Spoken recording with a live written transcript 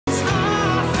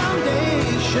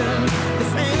nation, the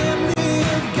family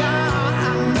of God. I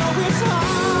know it's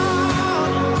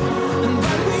hard,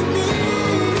 but we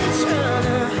need each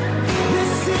other.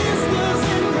 We're sisters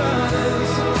and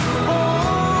brothers.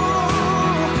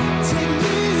 Oh, take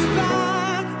me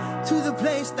back to the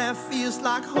place that feels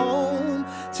like home,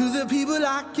 to the people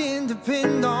I can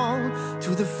depend on, to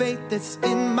the faith that's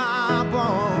in my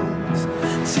bones.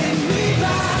 Take me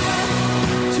back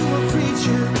to a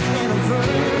preacher and a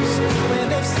verse, where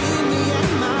they've seen me at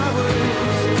my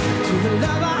worst, to the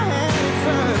love I had at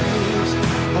first.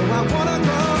 Oh, I wanna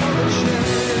go to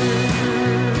church.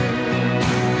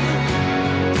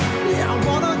 Yeah, I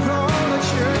wanna go to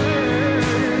church.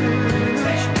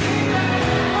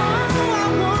 Oh, I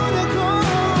wanna go.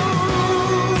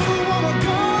 Wanna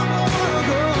go.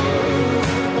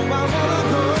 Oh, I wanna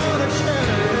go to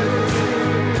church.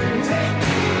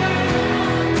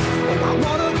 Oh, I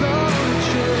wanna go to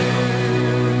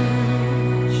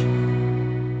church.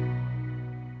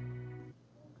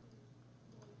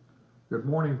 Good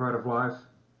morning, Bread of Life.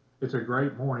 It's a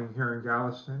great morning here in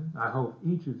Galveston. I hope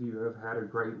each of you have had a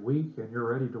great week and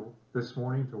you're ready this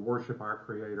morning to worship our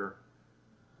Creator.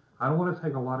 I don't want to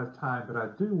take a lot of time, but I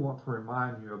do want to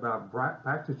remind you about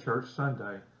Back to Church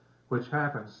Sunday, which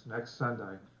happens next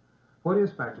Sunday. What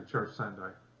is Back to Church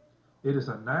Sunday? It is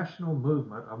a national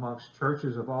movement amongst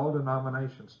churches of all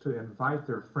denominations to invite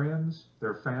their friends,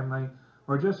 their family,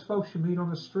 or just folks you meet on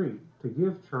the street to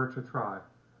give church a try.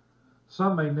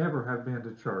 Some may never have been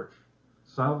to church.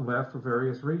 Some left for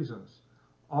various reasons.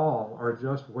 All are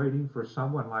just waiting for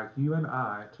someone like you and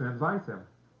I to invite them.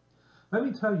 Let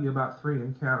me tell you about 3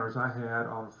 encounters I had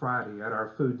on Friday at our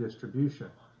food distribution.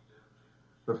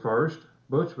 The first,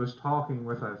 Butch was talking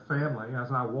with a family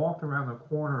as I walked around the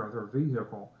corner of their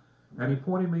vehicle, and he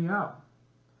pointed me out.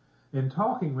 In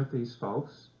talking with these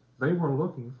folks, they were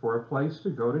looking for a place to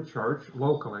go to church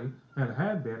locally and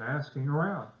had been asking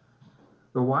around.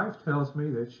 The wife tells me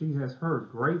that she has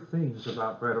heard great things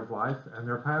about Bread of Life and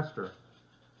their pastor.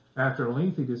 After a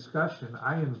lengthy discussion,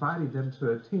 I invited them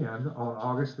to attend on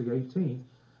August the 18th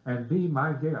and be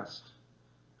my guest.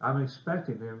 I'm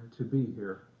expecting them to be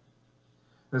here.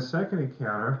 The second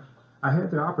encounter, I had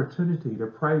the opportunity to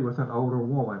pray with an older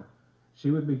woman.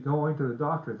 She would be going to the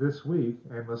doctor this week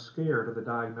and was scared of the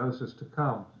diagnosis to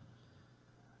come.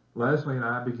 Leslie and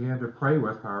I began to pray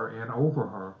with her and over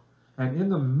her. And in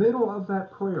the middle of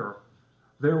that prayer,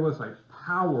 there was a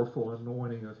powerful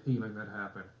anointing of healing that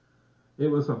happened. It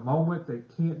was a moment that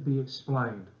can't be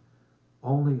explained,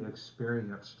 only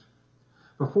experienced.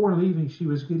 Before leaving, she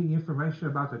was getting information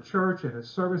about the church and its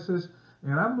services,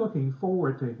 and I'm looking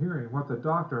forward to hearing what the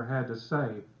doctor had to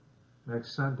say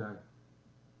next Sunday.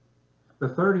 The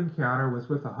third encounter was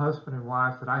with a husband and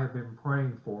wife that I have been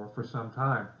praying for some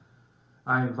time.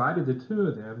 I invited the two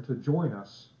of them to join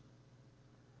us.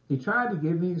 He tried to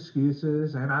give me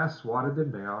excuses, and I swatted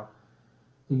them down.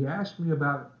 He asked me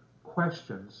about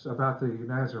questions about the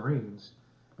Nazarenes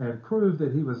and proved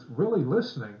that he was really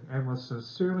listening and was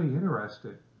sincerely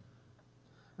interested.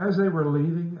 As they were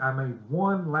leaving, I made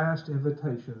one last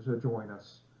invitation to join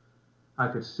us. I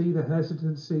could see the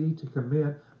hesitancy to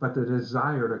commit, but the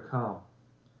desire to come.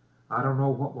 I don't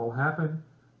know what will happen,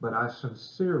 but I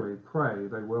sincerely pray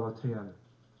they will attend.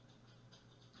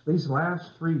 These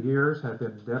last 3 years have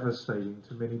been devastating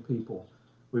to many people.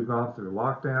 We've gone through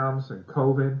lockdowns and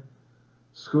COVID.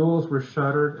 Schools were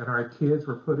shuttered and our kids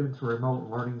were put into remote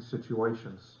learning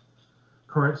situations.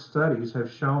 Current studies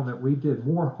have shown that we did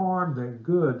more harm than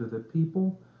good to the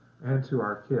people and to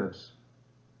our kids.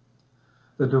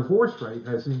 The divorce rate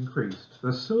has increased.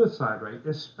 The suicide rate,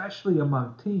 especially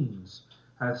among teens,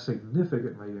 has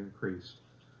significantly increased.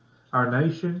 Our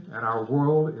nation and our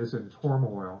world is in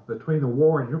turmoil. Between the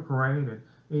war in Ukraine and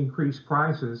increased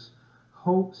prices,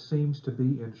 hope seems to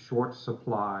be in short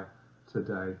supply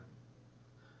today.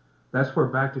 That's where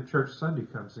Back to Church Sunday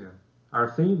comes in.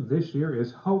 Our theme this year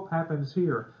is Hope Happens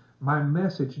Here. My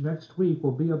message next week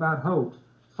will be about hope,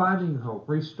 finding hope,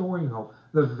 restoring hope,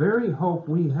 the very hope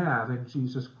we have in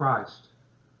Jesus Christ.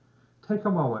 Take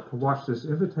a moment to watch this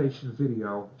invitation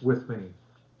video with me.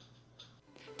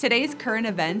 Today's current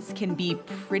events can be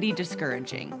pretty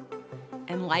discouraging,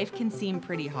 and life can seem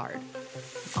pretty hard.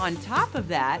 On top of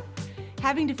that,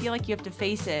 having to feel like you have to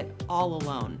face it all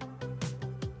alone.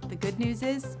 The good news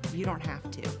is you don't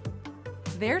have to.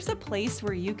 There's a place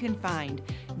where you can find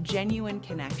genuine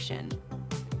connection,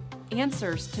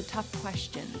 answers to tough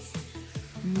questions,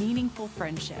 meaningful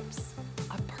friendships,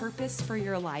 a purpose for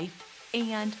your life,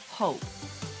 and hope.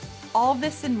 All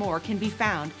this and more can be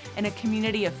found in a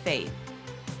community of faith.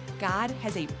 God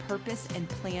has a purpose and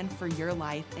plan for your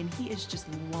life, and He is just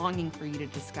longing for you to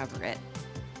discover it.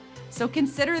 So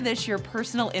consider this your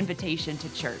personal invitation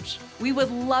to church. We would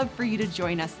love for you to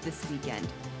join us this weekend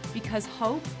because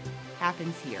hope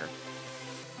happens here.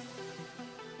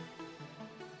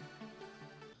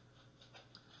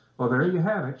 Well, there you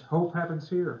have it. Hope happens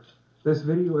here. This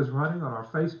video is running on our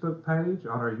Facebook page,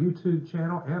 on our YouTube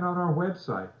channel, and on our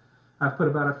website. I've put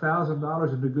about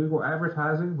 $1,000 into Google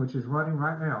advertising, which is running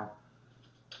right now.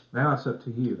 Now it's up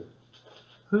to you.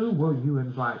 Who will you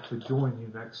invite to join you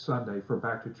next Sunday for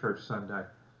Back to Church Sunday?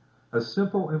 A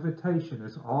simple invitation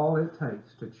is all it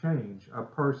takes to change a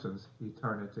person's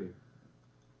eternity.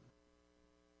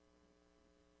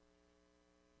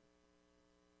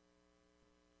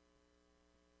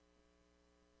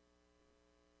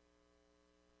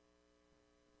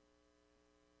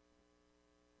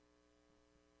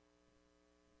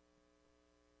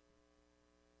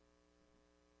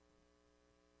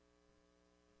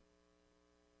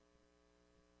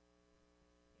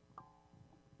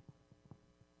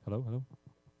 Hello, hello.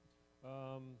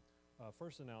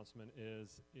 First announcement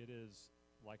is, it is,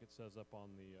 like it says up on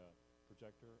the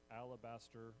projector,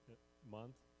 Alabaster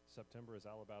Month. September is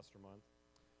Alabaster Month.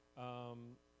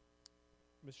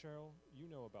 Miss Cheryl, you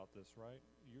know about this, right?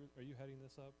 Are you heading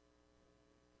this up?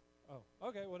 Oh,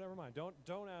 okay. Well, never mind.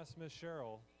 Don't ask Miss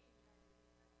Cheryl.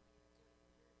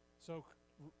 So,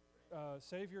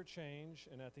 save your change,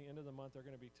 and at the end of the month, they're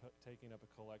going to be taking up a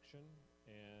collection.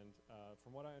 And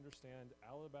from what I understand,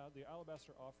 the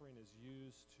Alabaster offering is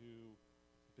used to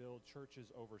build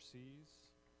churches overseas.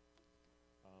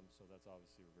 So that's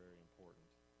obviously very important.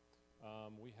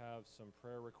 We have some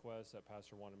prayer requests that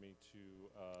Pastor wanted me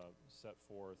to set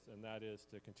forth, and that is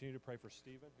to continue to pray for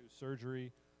Stephen, whose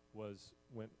surgery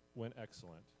went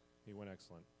excellent. He went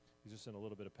excellent. He's just in a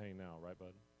little bit of pain now, right,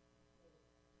 bud?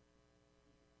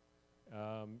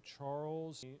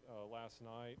 Charles last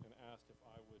night and asked if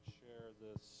I would share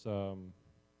this,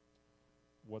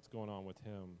 what's going on with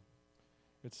him.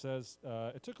 It says,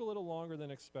 it took a little longer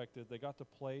than expected. They got the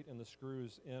plate and the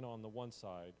screws in on the one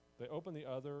side. They opened the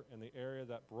other, and the area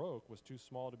that broke was too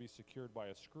small to be secured by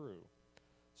a screw.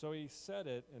 So he said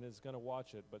it and is going to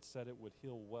watch it, but said it would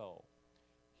heal well.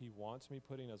 He wants me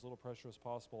putting as little pressure as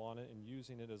possible on it and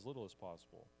using it as little as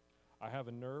possible. I have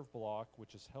a nerve block,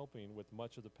 which is helping with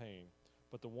much of the pain,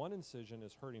 but the one incision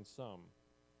is hurting some.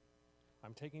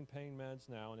 I'm taking pain meds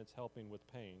now, and it's helping with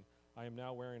pain. I am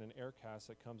now wearing an air cast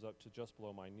that comes up to just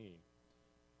below my knee.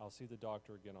 I'll see the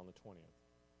doctor again on the 20th.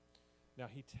 Now,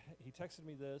 he texted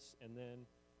me this, and then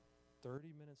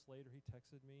 30 minutes later, he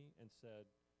texted me and said,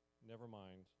 never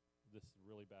mind, this is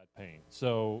really bad pain.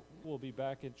 So we'll be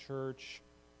back at church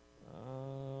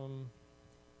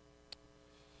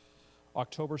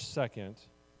October 2nd,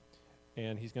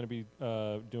 and he's going to be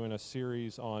doing a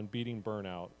series on beating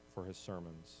burnout for his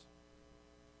sermons.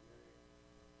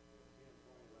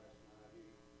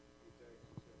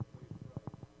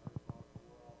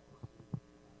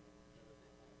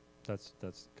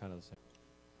 That's kind of the same.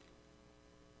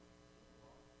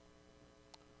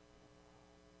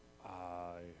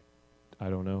 I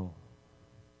don't know.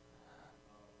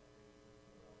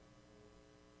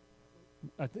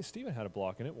 I think Stephen had a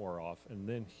block and it wore off, and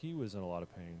then he was in a lot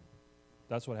of pain.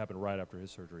 That's what happened right after his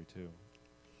surgery too.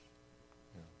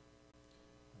 Yeah.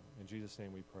 In Jesus'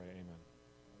 name we pray, amen.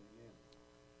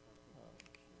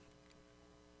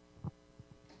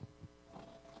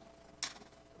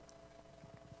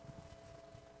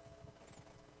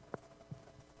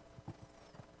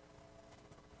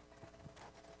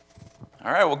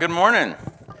 All right, well, good morning.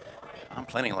 I'm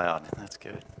plenty loud. That's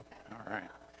good. All right.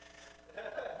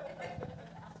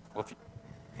 Well,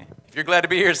 if you're glad to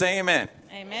be here, say amen.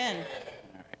 Amen. All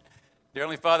right. Dear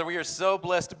Heavenly Father, we are so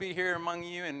blessed to be here among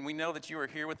you, and we know that you are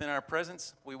here within our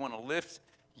presence. We want to lift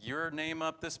your name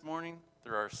up this morning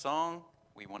through our song.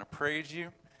 We want to praise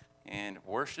you and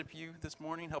worship you this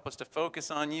morning. Help us to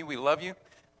focus on you. We love you.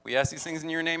 We ask these things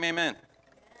in your name, amen.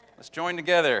 Let's join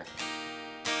together.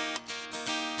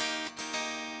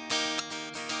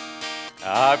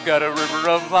 I've got a river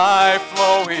of life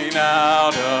flowing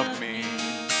out of me,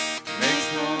 makes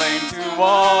the lame to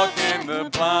walk and the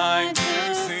blind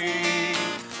to see,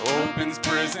 opens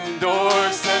prison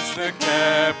doors, sets the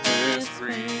captives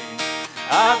free.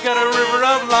 I've got a river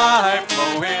of life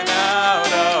flowing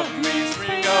out of me,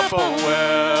 spring up a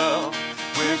well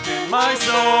within my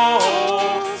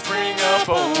soul, spring up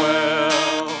a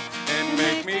well and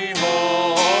make me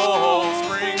whole,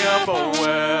 spring up a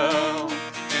well.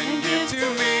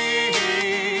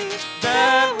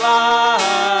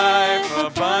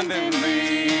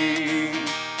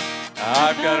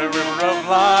 I've got a river of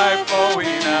life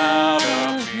flowing out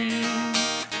of me,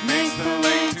 makes the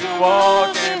lame to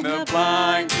walk and the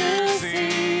blind to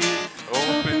see,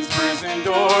 prison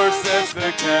door sets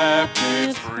the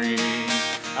captives free.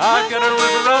 I've got a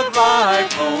river of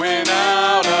life flowing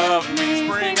out of me.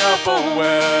 Spring up a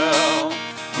well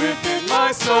within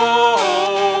my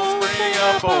soul. Spring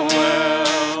up a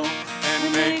well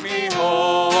and make me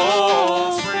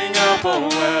whole. Spring up a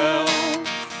well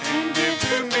and give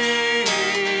to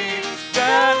me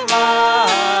that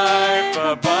life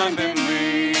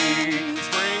abundantly.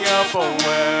 Spring up a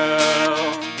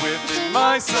well within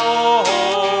my soul.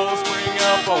 Spring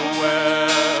up a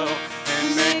well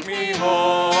and make me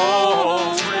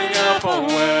whole. Spring up a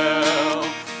well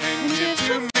and give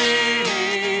to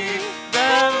me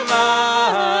that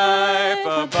life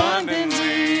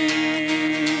abundantly.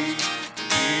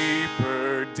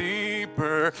 Deeper,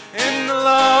 deeper in the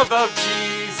love of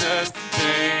Jesus,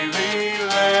 daily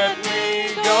let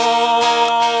me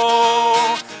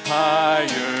go.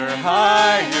 Higher,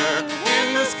 higher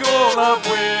in the school of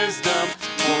wisdom,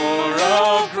 more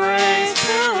of grace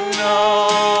to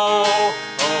know.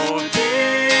 Oh,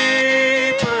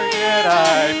 deeper yet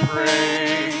I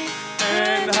pray,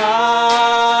 and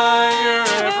higher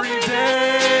every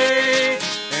day.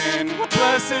 And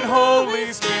blessed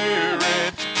Holy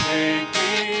Spirit, take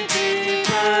me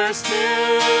deeper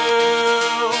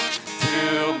still,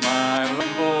 till my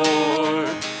Lord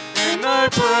in thy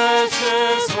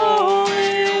precious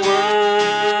holy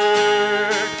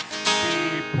word.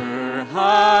 Deeper,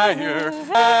 higher,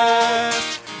 as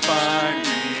find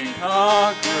me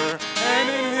conquer, and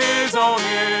in his own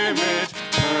image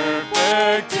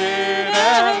perfected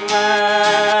at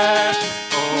last.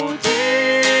 Oh,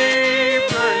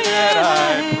 deeper yet I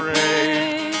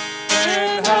pray,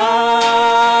 and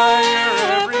higher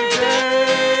every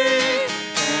day,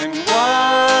 and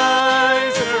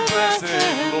wiser, blessed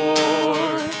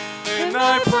Lord, in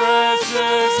thy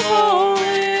precious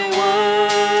holy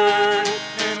word,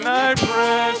 in thy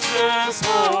precious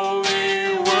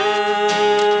holy word.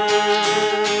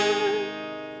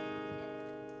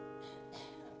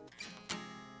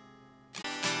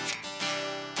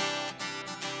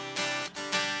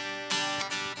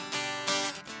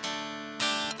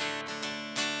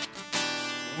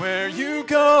 Where you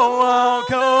go, I'll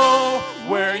go.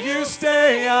 Where you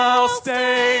stay, I'll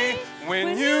stay.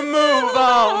 When you move,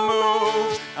 I'll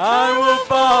move. I will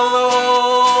follow.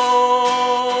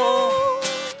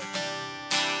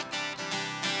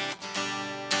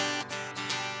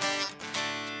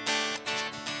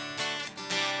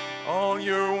 All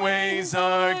your ways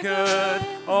are good.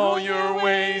 All your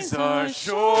ways are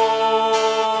sure.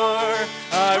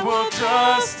 I will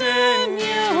trust in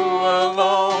you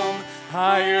alone.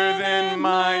 Higher than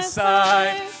my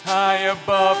sight, high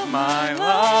above my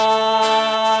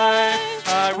life.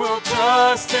 I will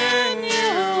trust in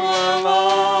you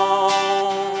alone.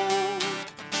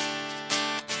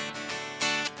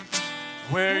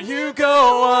 Where you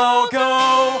go, I'll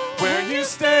go. Where you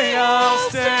stay, I'll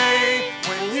stay.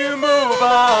 When you move,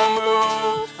 I'll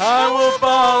move. I will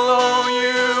follow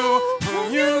you.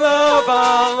 Whom you love,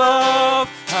 I'll love.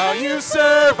 How you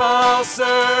serve, I'll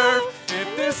serve.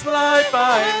 If this life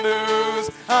I lose,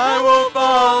 I will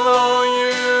follow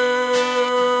you.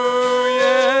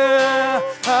 Yeah,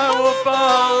 I will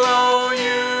follow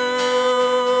you.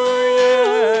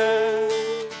 Yeah.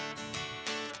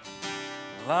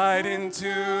 Light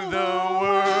into the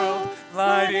world,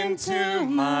 light into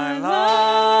my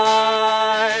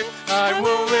life. I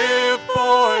will live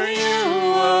for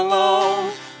you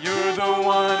alone. You're the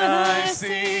one I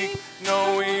seek,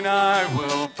 knowing I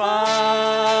will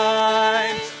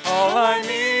find. All I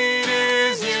need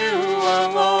is you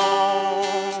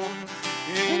alone,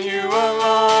 in you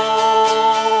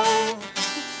alone.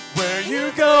 Where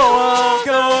you go, I'll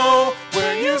go.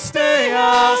 Where you stay,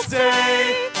 I'll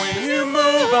stay. When you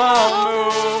move, I'll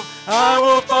move. I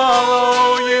will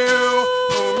follow you.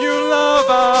 Whom you love,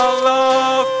 I'll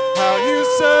love. How you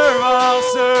serve, I'll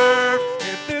serve.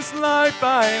 If this life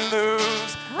I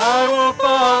lose, I will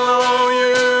follow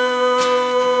you.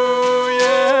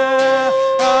 Yeah,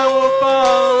 I will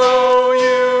follow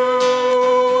you.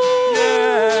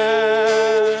 Yeah.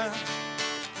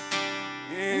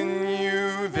 In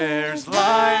you there's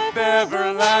life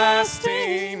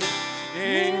everlasting.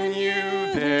 In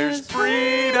you there's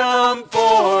freedom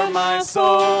for my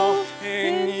soul.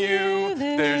 In you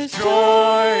there's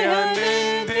joy,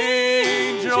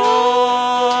 unending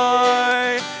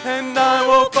joy. And I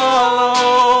will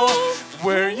follow.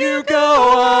 Where you go,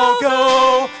 I'll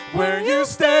go. Where you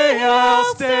stay, I'll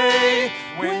stay.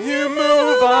 When you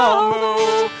move, I'll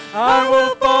move. I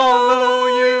will follow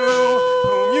you.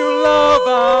 Whom you love,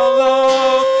 I'll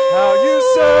love. How you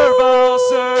serve, I'll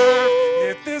serve.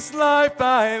 If this life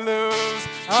I lose,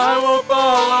 I will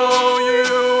follow you.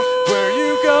 Where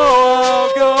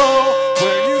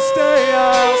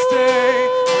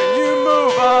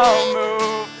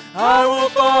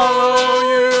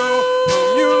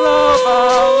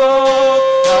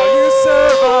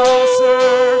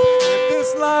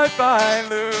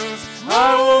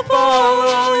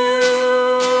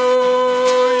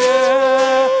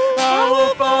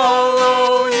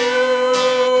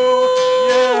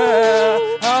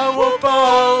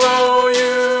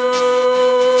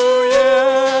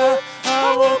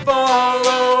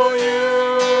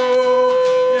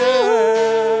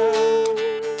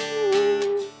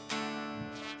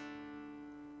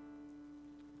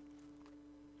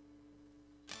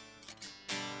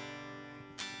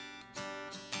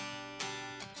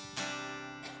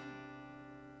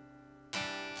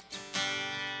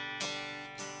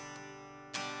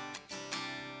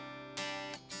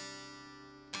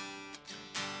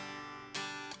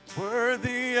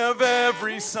worthy of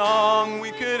every song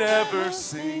we could ever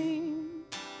sing,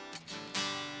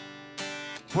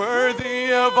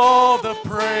 worthy of all the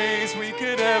praise we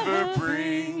could ever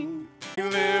bring. We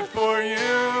live for you.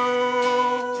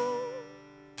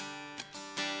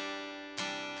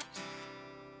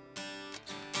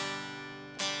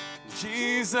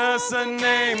 Jesus, a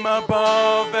name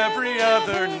above every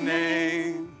other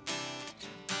name.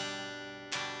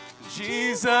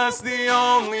 Jesus, the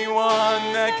only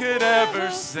one that could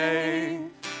ever save.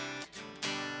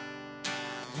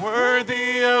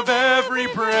 Worthy of every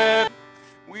breath,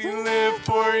 we live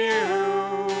for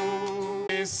you.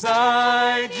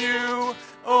 Beside you,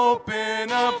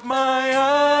 open up my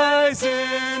eyes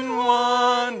in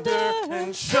wonder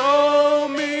and show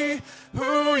me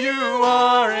who you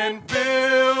are and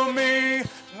fill me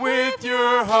with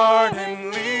your heart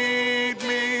and lead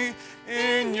me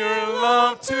in your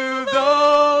love to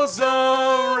those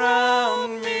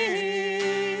around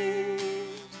me.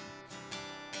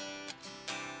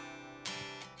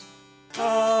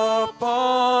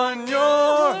 Upon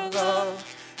your love,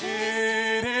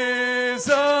 it is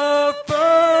a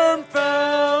firm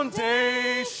foundation.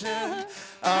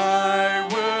 I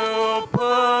will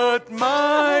put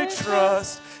my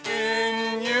trust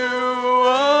in you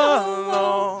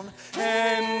alone,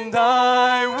 and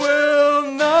I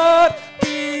will not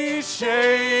be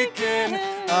shaken.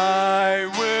 I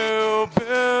will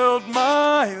build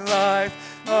my life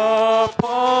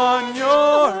upon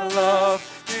your love.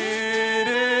 It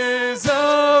is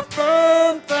a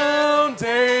firm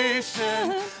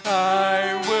foundation.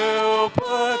 I will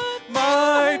put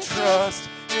my trust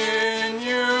in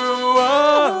you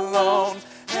alone,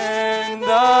 and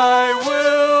I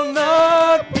will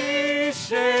not be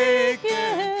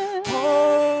shaken.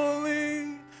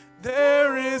 Holy,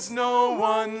 there is no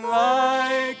one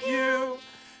like you.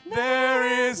 There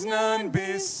is none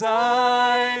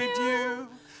beside you.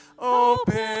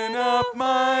 Open up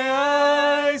my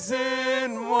eyes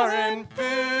in wonder and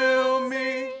fill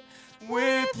me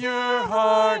with your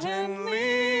heart and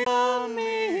lead on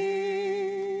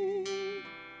me.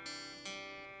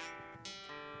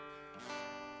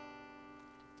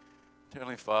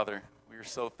 Heavenly Father, we are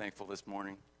so thankful this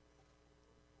morning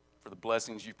for the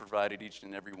blessings you provided each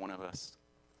and every one of us.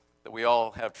 That we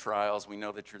all have trials. We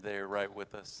know that you're there right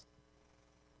with us.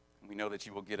 We know that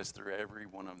you will get us through every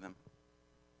one of them.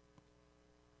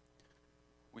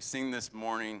 We sing this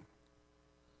morning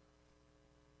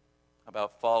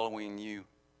about following you,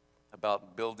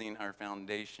 about building our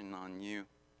foundation on you.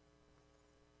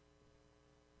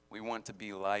 We want to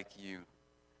be like you,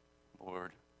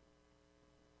 Lord.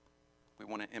 We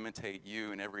want to imitate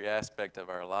you in every aspect of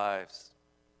our lives.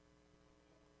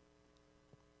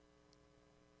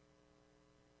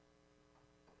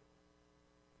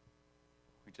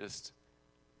 We're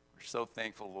so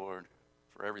thankful, Lord,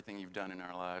 for everything you've done in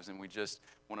our lives, and we just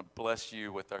want to bless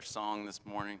you with our song this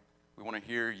morning. We want to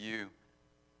hear you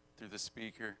through the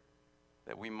speaker,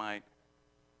 that we might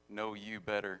know you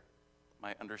better,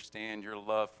 might understand your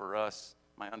love for us,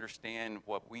 might understand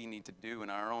what we need to do in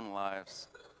our own lives.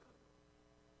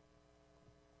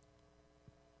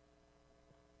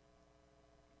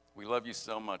 We love you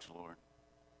so much, Lord.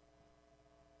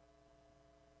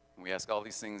 And we ask all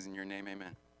these things in your name,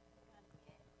 amen.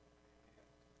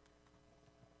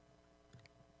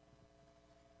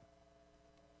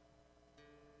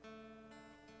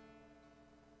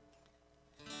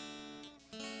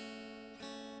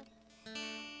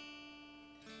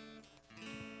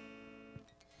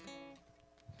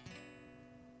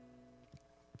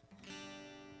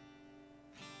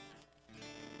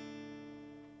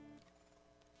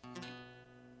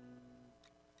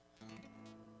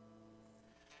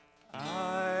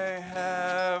 I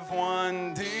have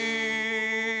one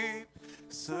deep,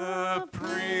 supreme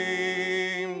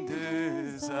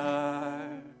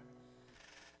desire,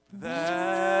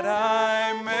 that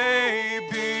I may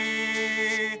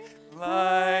be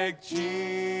like Jesus.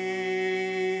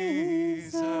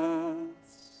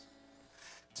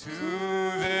 To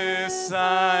this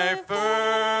I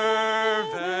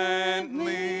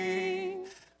fervently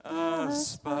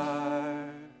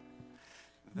aspire,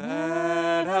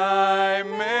 that I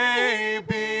may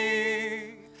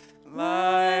be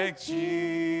like Jesus.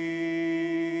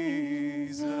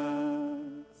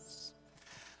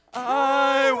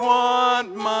 I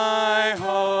want my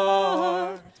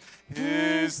heart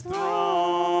his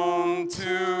throne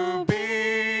to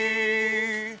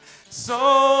be,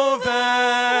 so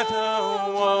that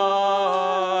a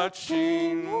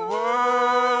watching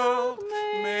world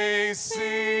may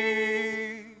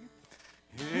see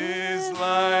His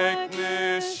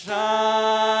likeness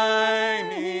shining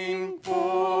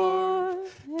forth.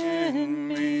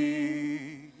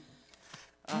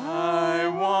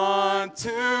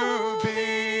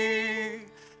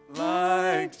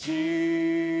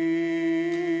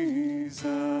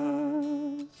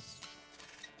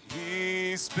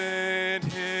 spent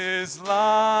his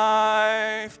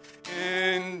life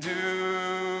in doing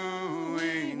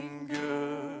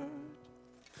good.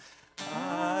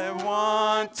 I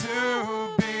want to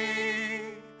be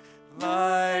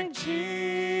like Jesus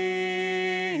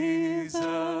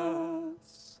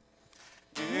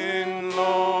in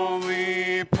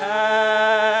lowly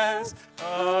paths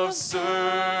of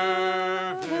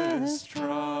service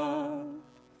trust.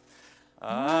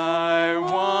 I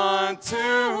want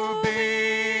to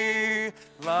be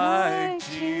like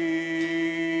Jesus.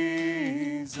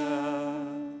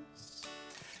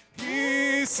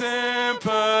 He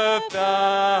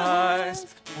sympathized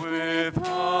with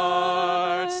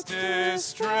hearts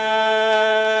distressed.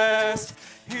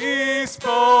 He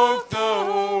spoke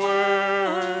the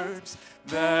words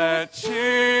that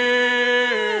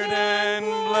cheered and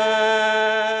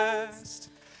blessed.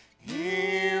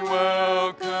 He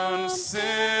welcomes sinners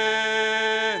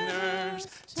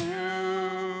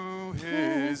to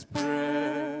his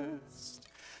breast.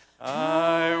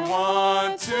 I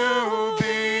want to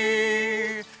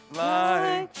be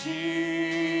like Jesus.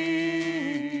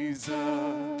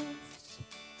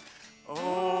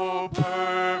 Oh,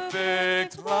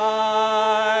 perfect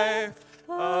life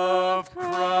of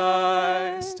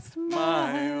Christ,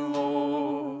 my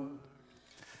Lord.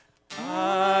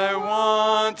 I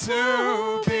want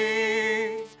to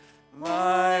be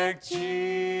like Jesus.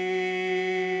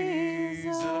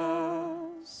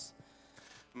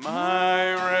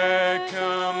 My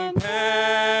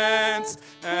recompense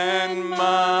and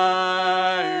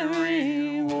my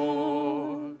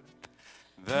reward,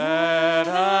 that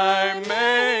I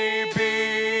may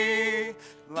be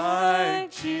like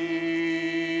Jesus.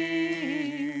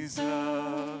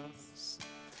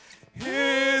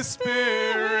 His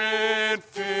Spirit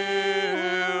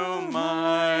fill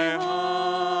my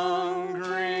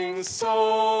hungering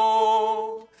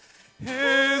soul.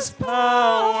 His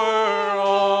power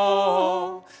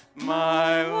all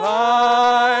my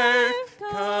life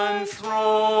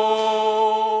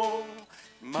control.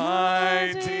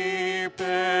 My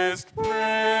deepest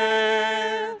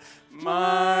prayer,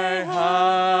 my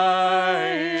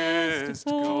highest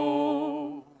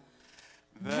goal,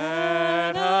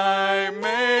 that I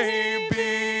may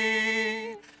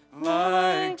be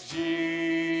like Jesus,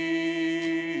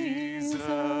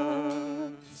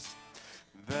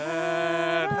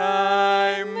 that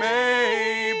I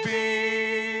may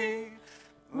be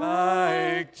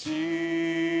like Jesus.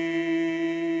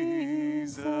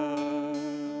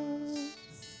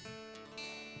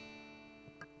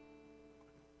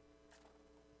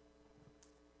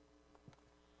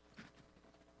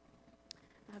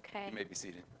 Okay. You may be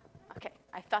seated. Okay.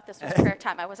 I thought this was prayer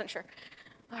time. I wasn't sure.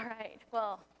 All right.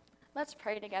 Well, let's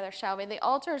pray together, shall we? The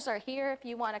altars are here. If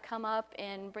you want to come up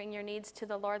and bring your needs to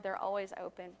the Lord, they're always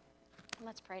open.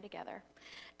 Let's pray together.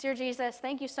 Dear Jesus,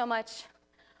 thank you so much.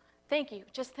 Thank you.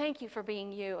 Just thank you for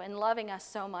being you and loving us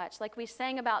so much. Like we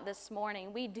sang about this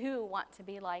morning, we do want to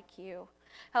be like you.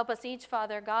 Help us each,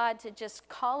 Father God, to just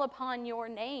call upon your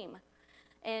name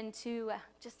and to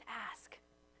just ask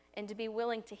and to be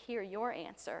willing to hear your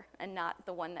answer and not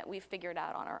the one that we've figured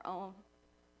out on our own.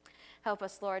 Help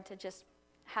us, Lord, to just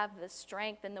have the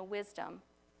strength and the wisdom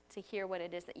to hear what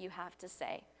it is that you have to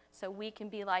say so we can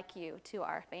be like you to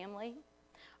our family,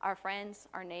 our friends,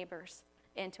 our neighbors,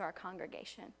 and to our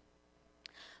congregation.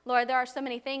 Lord, there are so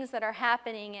many things that are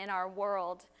happening in our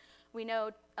world. We know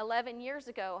 11 years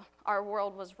ago, our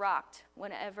world was rocked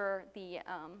whenever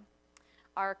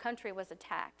our country was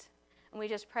attacked. And we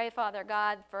just pray, Father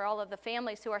God, for all of the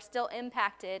families who are still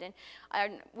impacted.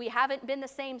 And we haven't been the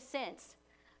same since.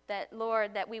 That,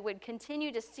 Lord, that we would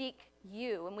continue to seek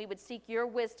you and we would seek your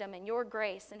wisdom and your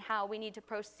grace and how we need to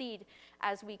proceed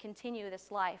as we continue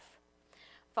this life.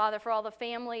 Father, for all the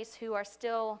families who are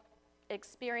still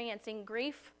experiencing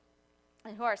grief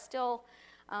and who are still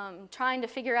trying to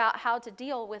figure out how to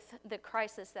deal with the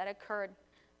crisis that occurred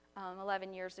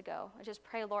 11 years ago. I just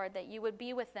pray, Lord, that you would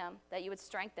be with them, that you would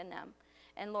strengthen them,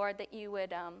 and Lord, that you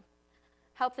would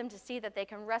help them to see that they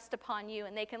can rest upon you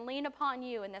and they can lean upon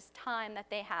you in this time that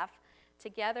they have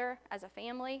together as a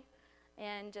family,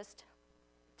 and just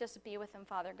be with them,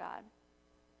 Father God.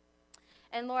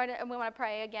 And Lord, we want to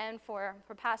pray again for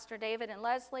Pastor David and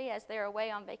Leslie as they're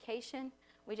away on vacation.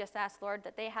 We just ask, Lord,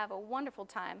 that they have a wonderful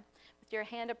time with your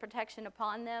hand of protection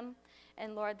upon them,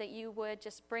 and Lord, that you would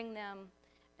just bring them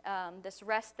this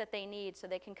rest that they need so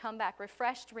they can come back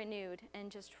refreshed, renewed,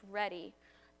 and just ready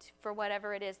for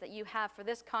whatever it is that you have for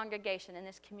this congregation and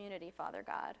this community, Father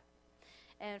God.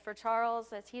 And for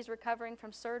Charles, as he's recovering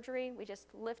from surgery, we just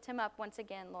lift him up once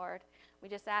again, Lord. We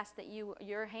just ask that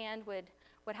your hand would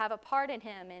would have a part in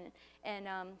him and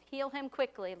heal him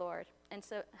quickly, Lord, and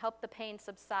so help the pain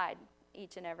subside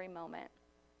each and every moment.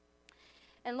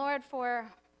 And Lord, for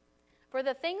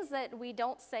the things that we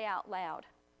don't say out loud,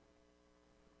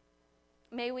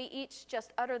 may we each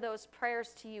just utter those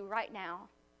prayers to you right now.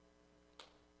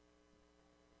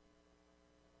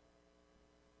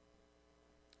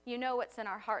 You know what's in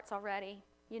our hearts already.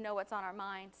 You know what's on our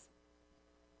minds.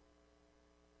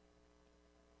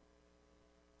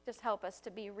 Just help us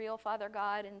to be real, Father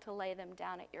God, and to lay them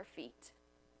down at your feet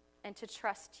and to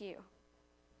trust you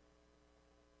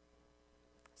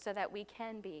so that we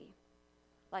can be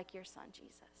like your Son,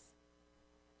 Jesus.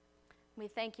 We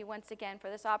thank you once again for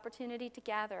this opportunity to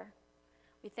gather.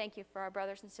 We thank you for our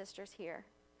brothers and sisters here.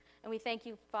 And we thank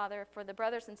you, Father, for the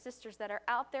brothers and sisters that are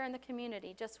out there in the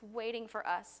community just waiting for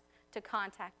us to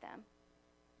contact them.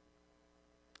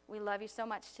 We love you so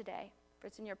much today. For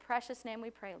it's in your precious name we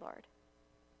pray, Lord.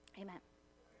 Amen.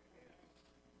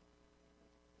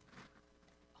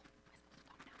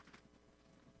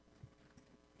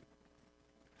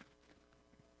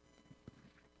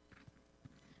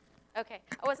 Okay,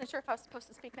 I wasn't sure if I was supposed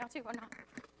to speak now too or not.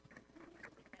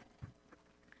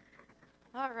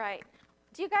 All right.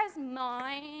 Do you guys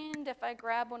mind if I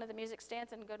grab one of the music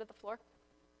stands and go to the floor?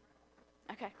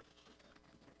 Okay.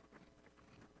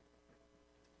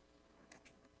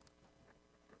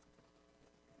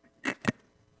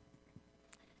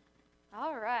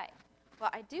 All right.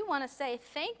 Well, I do want to say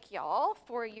thank y'all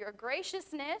for your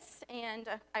graciousness, and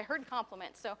I heard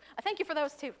compliments, so I thank you for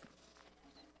those too.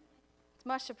 It's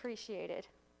much appreciated.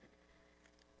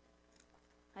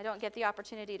 I don't get the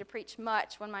opportunity to preach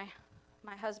much when my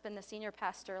husband, the senior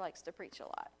pastor, likes to preach a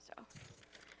lot. So,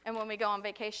 and when we go on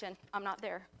vacation, I'm not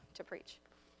there to preach.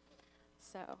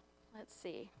 So let's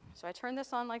see. So I turn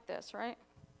this on like this, right?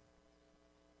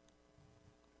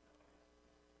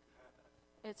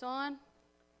 It's on.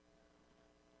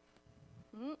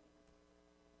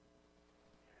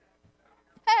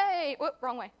 Hey, whoop,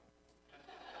 wrong way.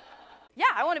 Yeah,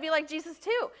 I want to be like Jesus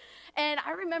too. And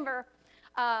I remember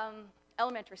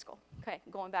elementary school, okay,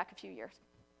 going back a few years.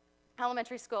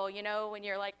 Elementary school, you know, when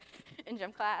you're like in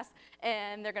gym class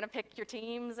and they're going to pick your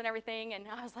teams and everything. And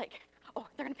I was like, oh,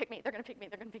 they're going to pick me, they're going to pick me,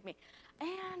 they're going to pick me.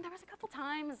 And there was a couple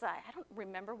times, I don't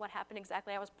remember what happened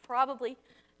exactly. I was probably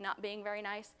not being very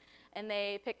nice, and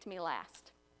they picked me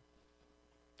last.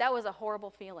 That was a horrible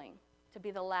feeling, to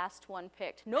be the last one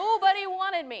picked. Nobody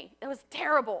wanted me. It was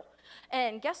terrible.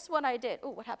 And guess what I did? Oh,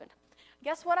 what happened?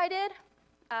 Guess what I did?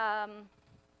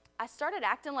 I started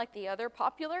acting like the other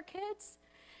popular kids,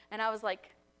 and I was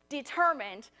like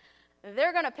determined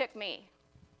they're going to pick me.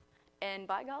 And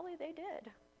by golly, they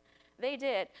did. They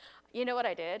did. You know what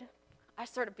I did? I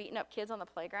started beating up kids on the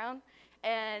playground,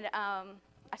 and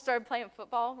I started playing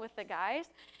football with the guys,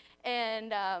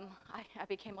 and I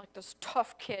became like this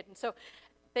tough kid. And so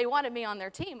they wanted me on their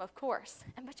team, of course.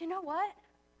 But you know what?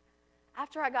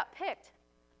 After I got picked,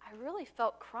 I really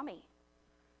felt crummy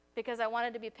because I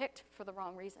wanted to be picked for the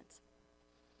wrong reasons.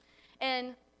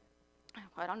 And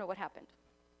I don't know what happened.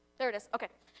 There it is. Okay.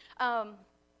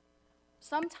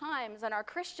 Sometimes in our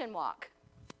Christian walk,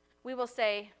 we will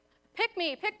say, pick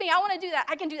me, I want to do that,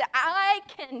 I can do that, I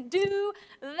can do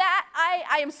that,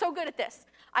 I am so good at this,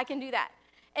 I can do that.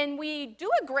 And we do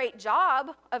a great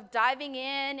job of diving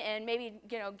in and maybe,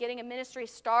 getting a ministry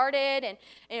started and,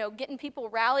 getting people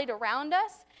rallied around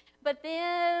us. But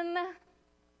then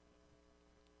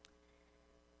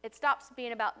it stops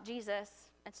being about Jesus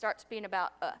and starts being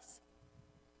about us.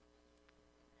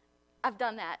 I've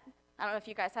done that. I don't know if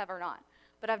you guys have or not,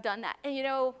 but I've done that. And,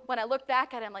 when I look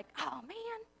back at it, I'm like, oh,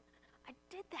 man, I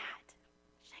did that.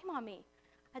 Shame on me.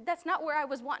 That's not where I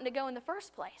was wanting to go in the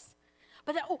first place.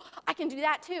 But then, I can do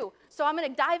that too. So I'm going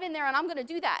to dive in there and I'm going to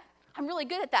do that. I'm really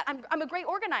good at that. I'm a great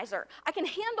organizer. I can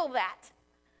handle that.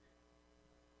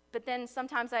 But then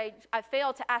sometimes I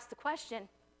fail to ask the question,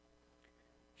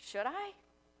 should I?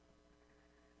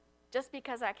 Just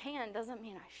because I can doesn't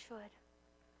mean I should.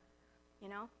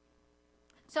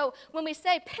 So when we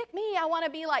say, pick me, I want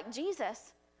to be like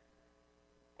Jesus,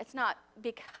 it's not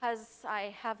because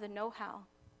I have the know-how.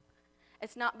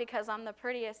 It's not because I'm the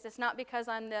prettiest. It's not because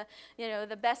I'm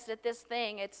the best at this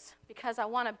thing. It's because I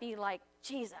want to be like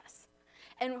Jesus.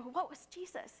 And what was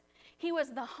Jesus? He was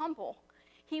the humble.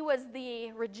 He was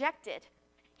the rejected.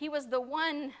 He was the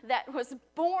one that was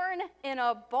born in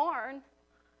a barn,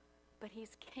 but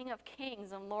he's King of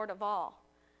Kings and Lord of all.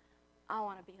 I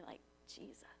want to be like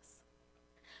Jesus.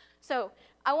 So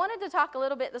I wanted to talk a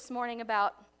little bit this morning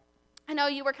about, I know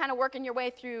you were kind of working your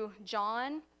way through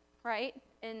John, right,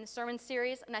 in the sermon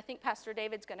series, and I think Pastor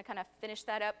David's going to kind of finish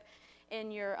that up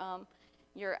in your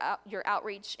your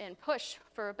outreach and push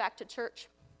for Back to Church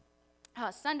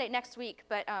Sunday next week,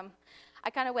 but I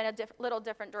kind of went a little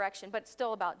different direction, but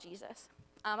still about Jesus.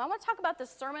 I want to talk about the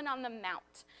Sermon on the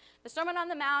Mount. The Sermon on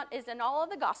the Mount is in all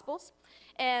of the Gospels,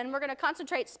 and we're going to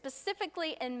concentrate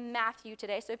specifically in Matthew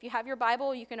today. So if you have your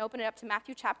Bible, you can open it up to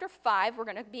Matthew chapter 5. We're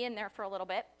going to be in there for a little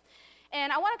bit.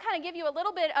 And I want to kind of give you a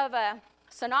little bit of a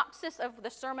synopsis of the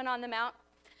Sermon on the Mount.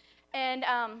 And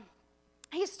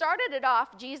he started it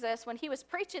off, Jesus, when he was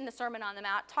preaching the Sermon on the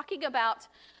Mount, talking about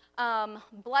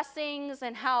blessings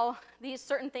and how these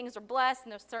certain things are blessed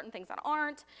and there's certain things that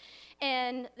aren't.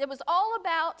 And it was all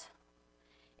about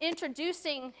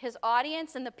introducing his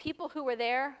audience and the people who were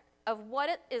there of what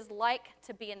it is like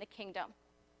to be in the kingdom,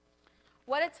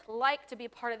 what it's like to be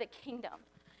part of the kingdom.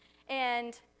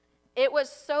 And it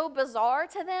was so bizarre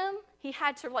to them, he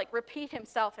had to like repeat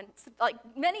himself in like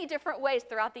many different ways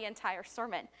throughout the entire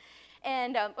sermon.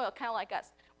 And well, kind of like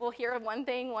us, we'll hear one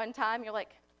thing one time, you're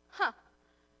like, huh,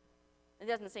 it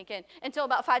doesn't sink in until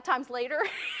about 5 times later,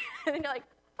 and then you're like,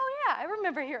 oh yeah, I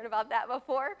remember hearing about that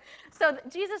before. So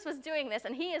Jesus was doing this,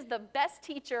 and he is the best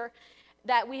teacher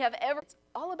that we have ever. It's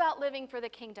all about living for the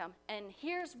kingdom, and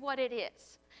here's what it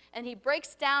is. And he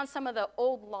breaks down some of the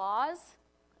old laws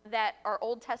that are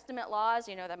Old Testament laws,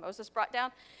 you know, that Moses brought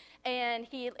down, and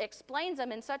he explains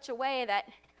them in such a way that,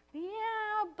 yeah,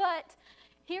 but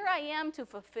here I am to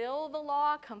fulfill the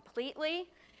law completely.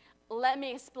 Let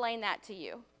me explain that to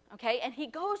you. Okay, and he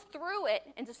goes through it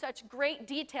into such great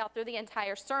detail through the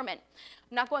entire sermon.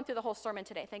 I'm not going through the whole sermon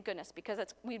today, thank goodness, because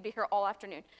we'd be here all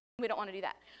afternoon. We don't want to do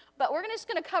that. But we're just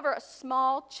going to cover a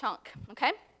small chunk,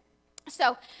 okay?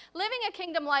 So living a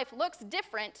kingdom life looks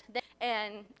different,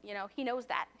 and, you know, he knows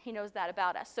that. He knows that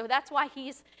about us. So that's why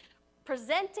he's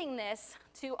presenting this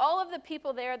to all of the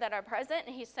people there that are present,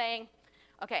 and he's saying,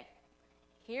 okay,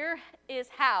 here is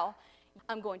how.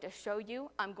 I'm going to show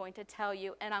you, I'm going to tell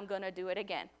you, and I'm going to do it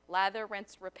again. Lather,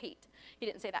 rinse, repeat. He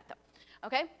didn't say that, though.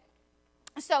 Okay?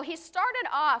 So he started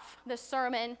off the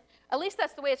sermon, at least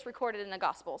that's the way it's recorded in the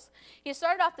Gospels. He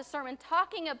started off the sermon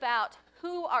talking about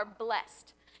who are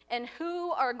blessed and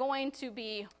who are going to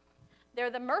be, they're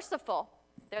the merciful,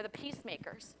 they're the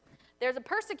peacemakers. They're the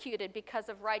persecuted because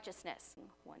of righteousness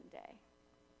one day.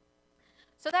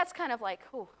 So that's kind of like,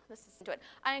 oh, this is into it.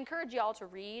 I encourage you all to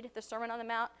read the Sermon on the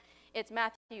Mount. It's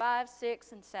Matthew 5,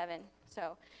 6, and 7.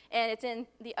 And it's in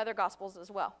the other Gospels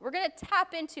as well. We're going to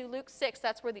tap into Luke 6.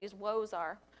 That's where these woes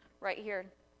are right here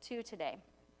too today.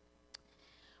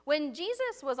 When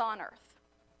Jesus was on earth,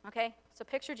 okay, so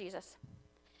picture Jesus.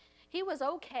 He was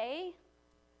okay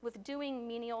with doing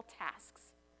menial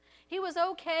tasks. He was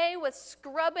okay with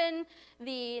scrubbing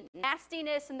the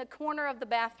nastiness in the corner of the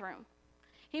bathroom.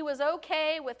 He was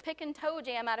okay with picking toe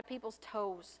jam out of people's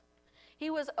toes. He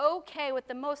was okay with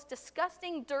the most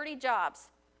disgusting, dirty jobs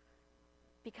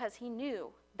because he knew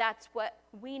that's what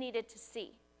we needed to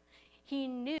see. He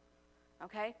knew,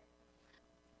 okay?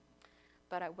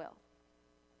 But I will.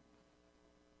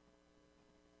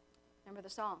 Remember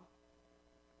the song?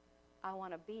 I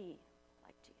want to be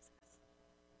like Jesus.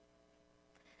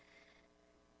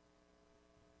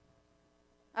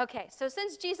 Okay, so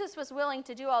since Jesus was willing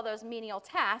to do all those menial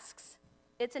tasks,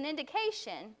 it's an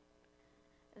indication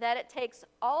that it takes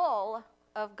all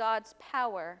of God's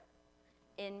power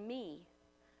in me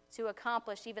to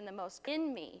accomplish even the most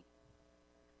in me,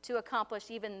 to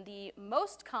accomplish even the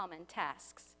most common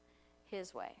tasks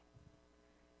his way.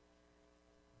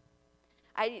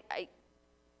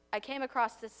 I came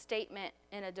across this statement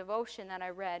in a devotion that I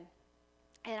read,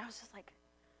 and I was just like,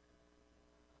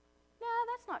 no,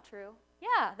 that's not true.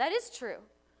 Yeah, that is true.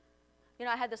 You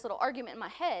know, I had this little argument in my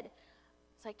head.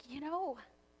 It's like, you know,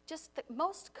 just the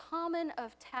most common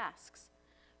of tasks,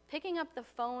 picking up the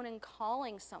phone and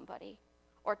calling somebody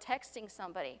or texting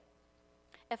somebody.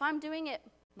 If I'm doing it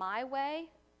my way,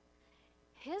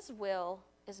 his will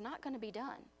is not going to be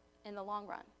done in the long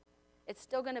run. It's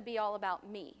still going to be all about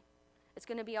me. It's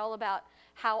going to be all about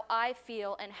how I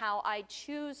feel and how I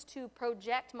choose to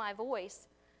project my voice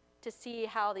to see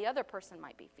how the other person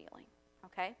might be feeling,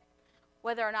 okay?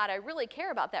 Whether or not I really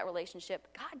care about that relationship,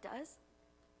 God does.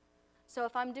 So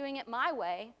if I'm doing it my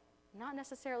way, I'm not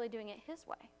necessarily doing it his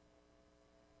way.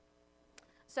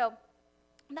 So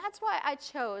that's why I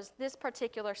chose this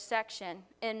particular section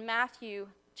in Matthew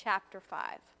chapter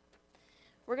 5.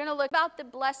 We're going to look about the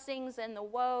blessings and the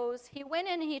woes. He went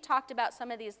in and he talked about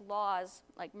some of these laws,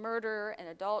 like murder and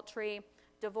adultery,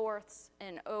 divorce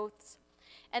and oaths.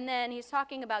 And then he's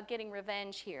talking about getting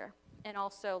revenge here and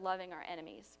also loving our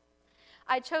enemies.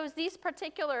 I chose these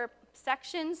particular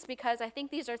sections because I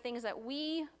think these are things that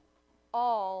we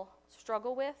all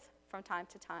struggle with from time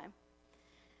to time.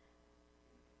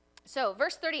 So,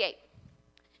 verse 38.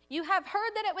 You have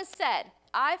heard that it was said,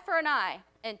 eye for an eye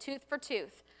and tooth for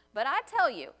tooth. But I tell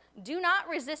you, do not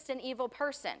resist an evil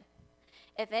person.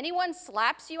 If anyone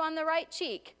slaps you on the right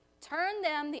cheek, turn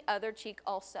them the other cheek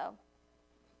also.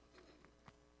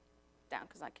 Down,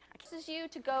 because I can't. You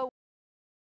to go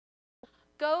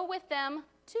with them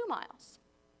 2 miles.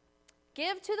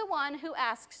 Give to the one who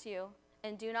asks you,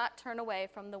 and do not turn away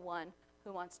from the one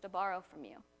who wants to borrow from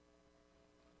you.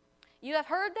 You have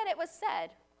heard that it was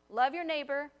said, love your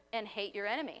neighbor and hate your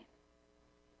enemy.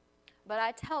 But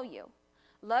I tell you,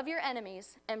 love your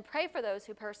enemies and pray for those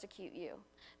who persecute you,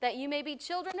 that you may be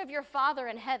children of your Father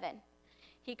in heaven.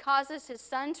 He causes his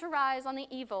sun to rise on the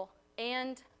evil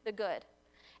and the good,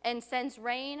 and sends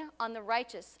rain on the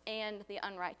righteous and the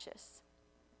unrighteous.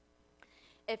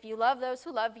 If you love those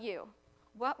who love you,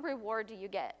 what reward do you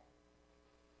get?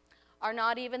 Are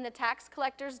not even the tax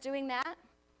collectors doing that?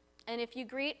 And if you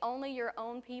greet only your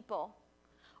own people,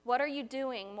 what are you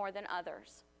doing more than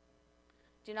others?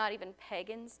 Do not even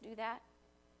pagans do that?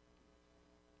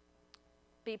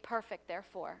 Be perfect,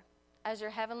 therefore, as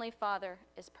your heavenly Father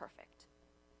is perfect.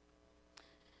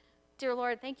 Dear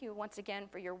Lord, thank you once again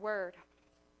for your word.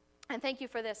 And thank you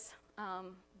for this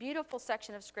beautiful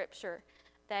section of Scripture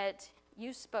that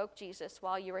you spoke, Jesus,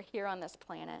 while you were here on this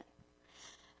planet.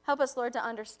 Help us, Lord, to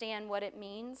understand what it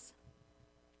means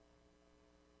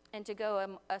and to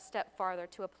go a step farther,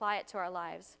 to apply it to our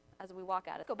lives as we walk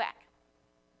out. Let's go back.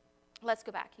 Let's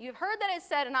go back. You've heard that it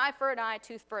said an eye for an eye,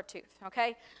 tooth for a tooth,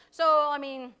 okay? So, I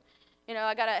mean,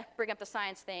 I got to bring up the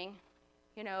science thing,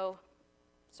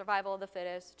 survival of the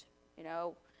fittest,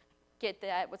 get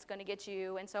that, what's going to get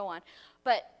you, and so on.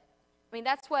 But,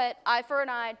 that's what eye for an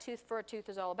eye, tooth for a tooth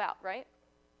is all about, right?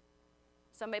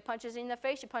 Somebody punches you in the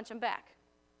face, you punch them back.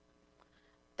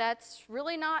 That's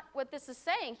really not what this is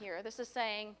saying here. This is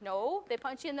saying, no, they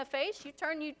punch you in the face, you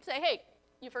turn, you say, hey,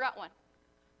 you forgot one.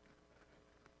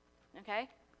 Okay?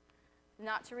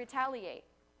 Not to retaliate.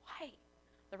 Why?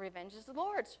 The revenge is the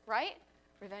Lord's, right?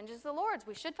 Revenge is the Lord's.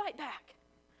 We should fight back.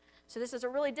 So this is a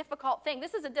really difficult thing.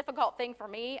 This is a difficult thing for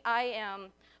me. I am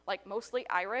mostly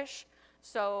Irish,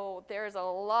 so there's a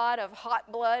lot of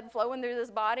hot blood flowing through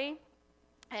this body.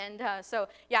 And so,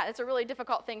 yeah, it's a really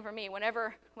difficult thing for me.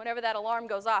 Whenever that alarm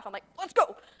goes off, I'm like, let's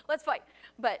go, let's fight.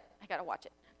 But I got to watch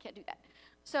it. Can't do that.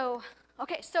 So,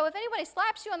 okay, so if anybody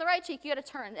slaps you on the right cheek, you got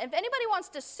to turn. If anybody wants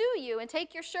to sue you and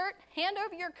take your shirt, hand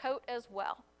over your coat as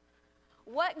well.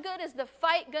 What good is the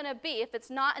fight going to be if it's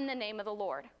not in the name of the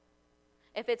Lord?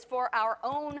 If it's for our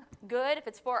own good, if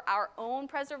it's for our own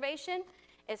preservation,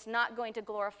 it's not going to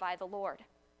glorify the Lord.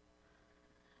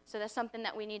 So that's something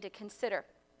that we need to consider.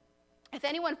 If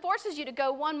anyone forces you to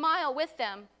go 1 mile with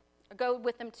them, or go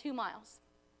with them 2 miles.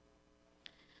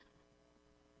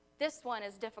 This one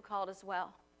is difficult as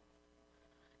well.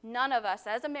 None of us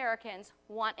as Americans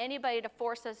want anybody to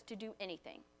force us to do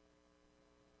anything.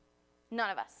 None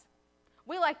of us.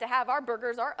 We like to have our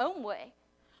burgers our own way.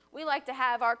 We like to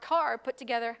have our car put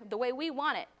together the way we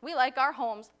want it. We like our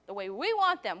homes the way we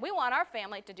want them. We want our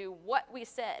family to do what we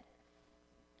said.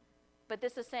 But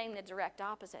this is saying the direct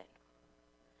opposite.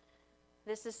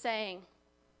 This is saying,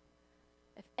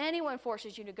 if anyone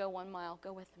forces you to go 1 mile,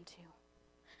 go with them 2.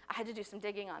 I had to do some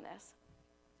digging on this.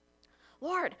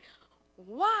 Lord,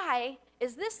 why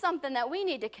is this something that we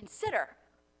need to consider?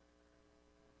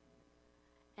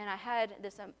 And I had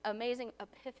this amazing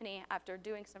epiphany after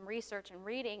doing some research and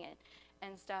reading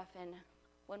and stuff. And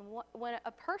when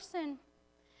a person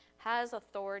has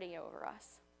authority over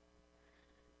us,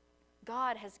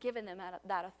 God has given them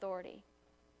that authority.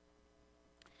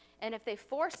 And if they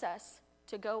force us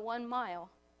to go 1 mile,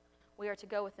 we are to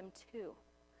go with them 2.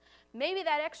 Maybe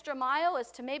that extra mile is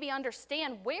to maybe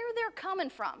understand where they're coming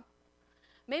from.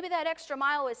 Maybe that extra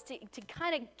mile is to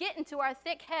kind of get into our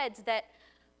thick heads that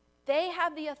they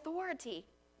have the authority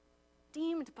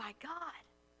deemed by God.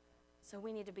 So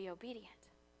we need to be obedient.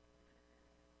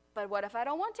 But what if I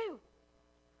don't want to?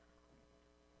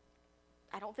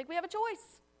 I don't think we have a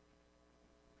choice.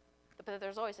 But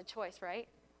there's always a choice, right?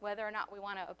 Whether or not we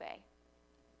want to obey.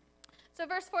 So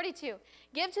verse 42,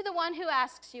 give to the one who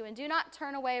asks you, and do not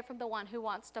turn away from the one who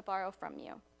wants to borrow from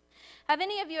you. Have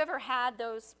any of you ever had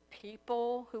those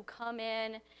people who come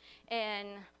in and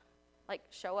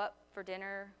show up for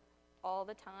dinner all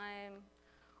the time,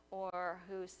 or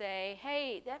who say,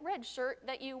 hey, that red shirt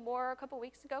that you wore a couple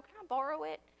weeks ago, can I borrow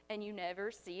it? And you never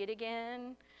see it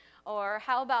again. Or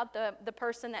how about the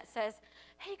person that says,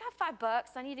 hey, you got $5,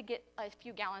 I need to get a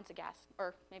few gallons of gas,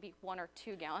 or maybe 1 or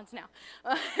 2 gallons now.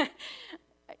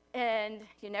 And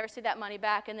you never see that money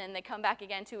back, and then they come back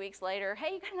again 2 weeks later.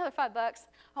 Hey, you got another $5?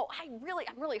 Oh, I'm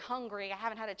really hungry. I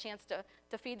haven't had a chance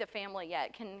to feed the family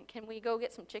yet. Can we go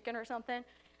get some chicken or something?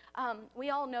 We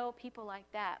all know people like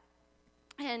that.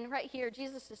 And right here,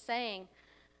 Jesus is saying,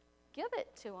 give it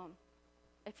to them.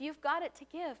 If you've got it to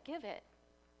give it.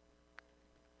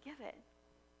 Give it.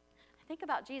 Think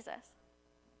about Jesus.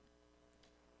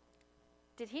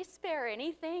 Did he spare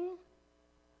anything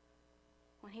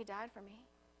when he died for me?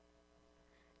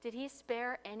 Did he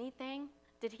spare anything?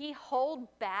 Did he hold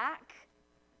back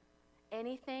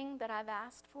anything that I've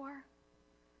asked for?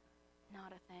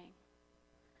 Not a thing.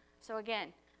 So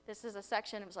again, this is a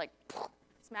section, it was like,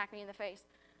 smack me in the face.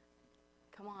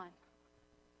 Come on.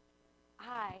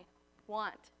 I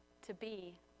want to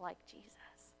be like Jesus.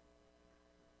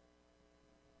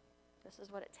 This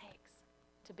is what it takes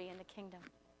to be in the kingdom.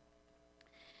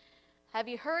 Have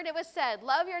you heard it was said,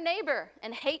 love your neighbor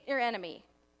and hate your enemy?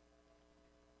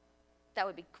 That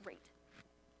would be great.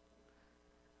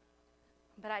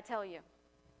 But I tell you,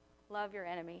 love your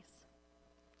enemies.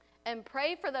 And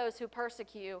pray for those who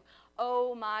persecute you.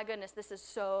 Oh my goodness, this is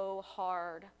so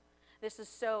hard. This is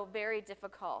so very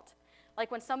difficult.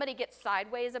 Like when somebody gets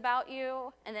sideways about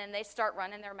you, and then they start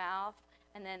running their mouth,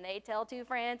 and then they tell 2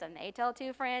 friends, and they tell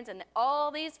 2 friends, and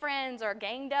all these friends are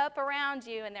ganged up around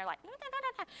you, and they're like,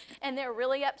 and they're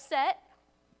really upset.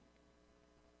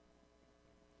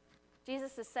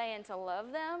 Jesus is saying to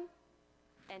love them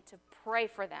and to pray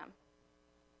for them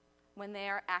when they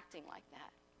are acting like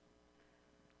that.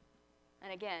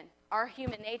 And again, our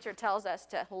human nature tells us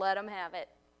to let them have it.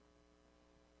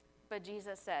 But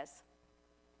Jesus says,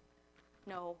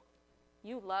 no,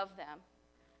 you love them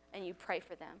and you pray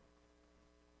for them.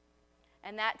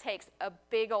 And that takes a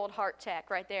big old heart check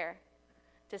right there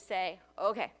to say,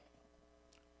 okay,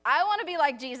 I want to be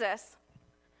like Jesus.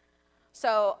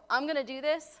 So I'm going to do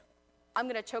this. I'm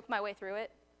going to choke my way through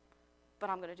it, but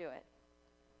I'm going to do it.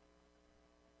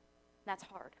 That's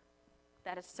hard.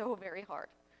 That is so very hard.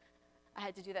 I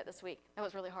had to do that this week. That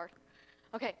was really hard.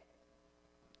 Okay.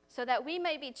 So that we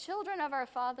may be children of our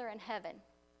Father in heaven.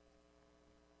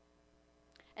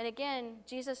 And again,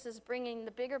 Jesus is bringing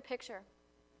the bigger picture.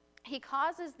 He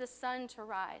causes the sun to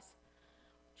rise,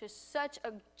 which is such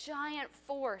a giant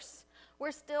force.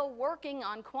 We're still working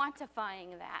on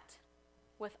quantifying that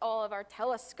with all of our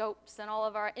telescopes and all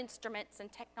of our instruments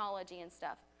and technology and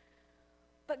stuff.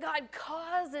 But God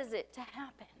causes it to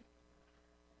happen.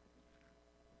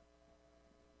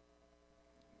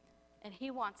 And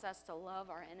he wants us to love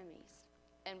our enemies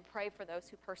and pray for those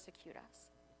who persecute us.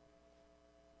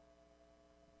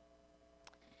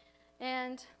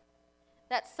 And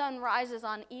that sun rises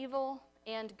on evil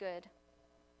and good.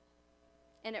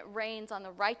 And it rains on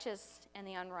the righteous and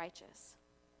the unrighteous.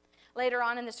 Later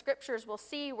on in the scriptures, we'll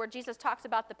see where Jesus talks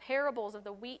about the parables of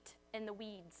the wheat and the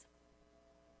weeds,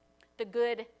 the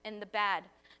good and the bad,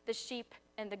 the sheep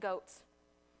and the goats.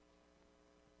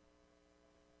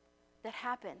 That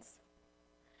happens.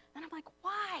 And I'm like,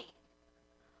 why?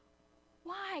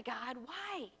 Why, God?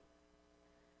 Why?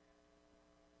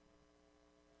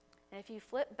 And if you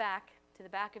flip back to the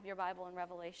back of your Bible in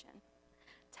Revelation,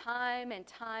 time and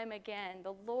time again,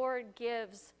 the Lord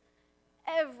gives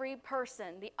every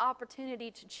person the opportunity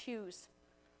to choose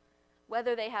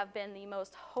whether they have been the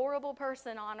most horrible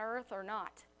person on earth or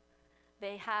not.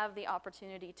 They have the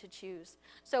opportunity to choose.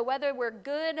 So whether we're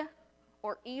good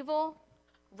or evil,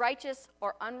 righteous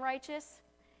or unrighteous,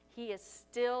 he is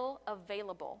still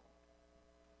available.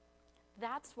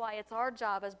 That's why it's our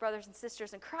job as brothers and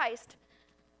sisters in Christ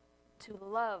to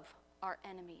love our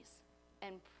enemies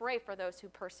and pray for those who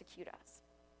persecute us.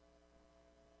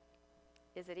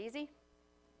 Is it easy?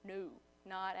 No,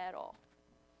 not at all.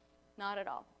 Not at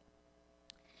all.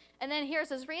 And then here's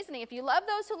his reasoning. If you love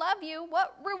those who love you,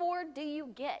 what reward do you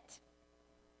get?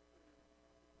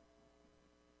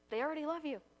 They already love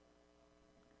you.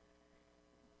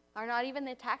 Are not even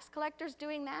the tax collectors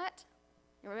doing that?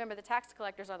 You remember, the tax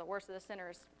collectors are the worst of the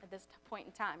sinners at this point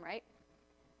in time, right?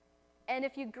 And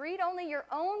if you greet only your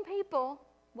own people,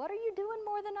 what are you doing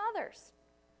more than others?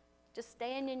 Just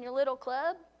staying in your little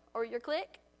club or your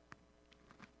clique?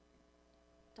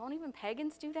 Don't even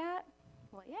pagans do that?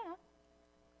 Well, yeah.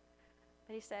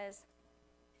 But he says,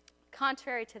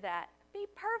 contrary to that, be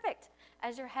perfect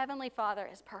as your heavenly Father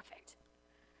is perfect.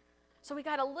 So we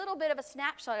got a little bit of a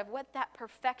snapshot of what that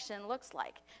perfection looks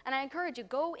like. And I encourage you,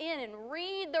 go in and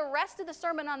read the rest of the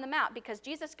Sermon on the Mount, because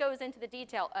Jesus goes into the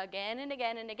detail again and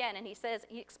again and again, and he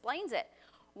explains it.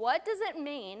 What does it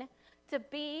mean to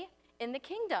be in the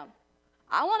kingdom?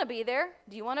 I want to be there.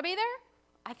 Do you want to be there?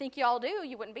 I think you all do.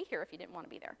 You wouldn't be here if you didn't want to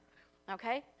be there.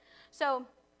 Okay? So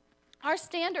Our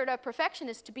standard of perfection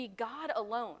is to be God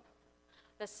alone,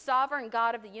 the sovereign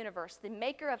God of the universe, the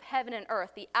maker of heaven and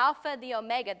earth, the Alpha, the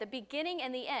Omega, the beginning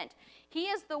and the end. He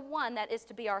is the one that is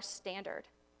to be our standard,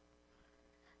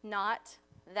 not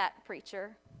that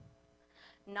preacher,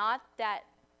 not that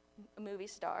movie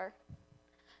star,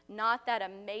 not that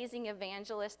amazing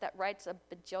evangelist that writes a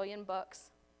bajillion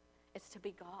books. It's to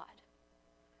be God.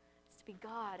 It's to be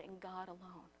God and God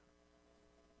alone.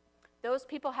 Those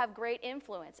people have great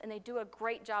influence, and they do a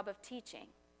great job of teaching,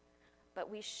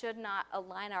 but we should not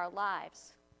align our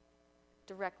lives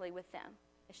directly with them.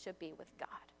 It should be with God.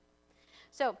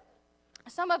 So,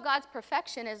 some of God's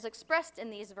perfection is expressed in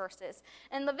these verses.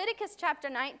 In Leviticus chapter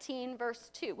 19,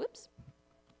 verse 2. Whoops.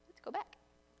 Let's go back.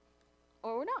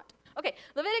 Or we're not. Okay,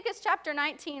 Leviticus chapter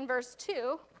 19, verse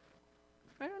 2.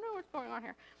 I don't know what's going on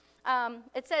here.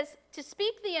 It says, to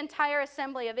speak the entire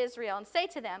assembly of Israel and say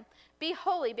to them, be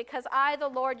holy because I, the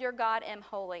Lord your God, am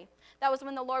holy. That was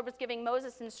when the Lord was giving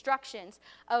Moses instructions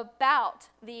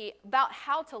about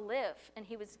how to live. And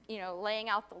he was, laying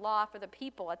out the law for the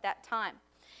people at that time.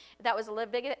 That was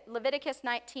Leviticus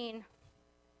 19,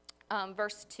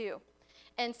 verse 2.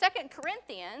 In 2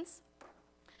 Corinthians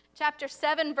chapter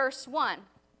 7, verse 1,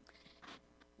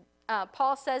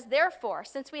 Paul says, therefore,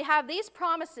 since we have these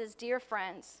promises, dear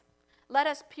friends, let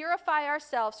us purify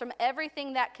ourselves from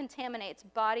everything that contaminates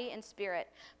body and spirit,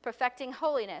 perfecting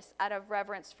holiness out of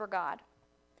reverence for God.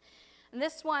 And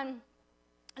this one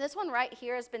right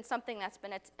here has been something that's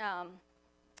been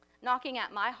knocking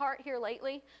at my heart here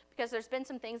lately, because there's been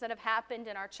some things that have happened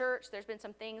in our church. There's been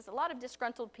some things, a lot of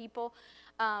disgruntled people,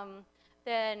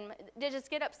 then they just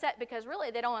get upset because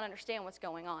really they don't understand what's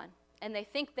going on. And they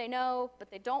think they know,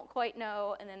 but they don't quite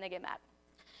know, and then they get mad.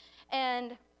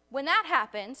 And when that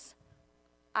happens,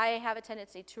 I have a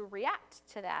tendency to react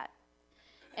to that.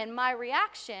 And my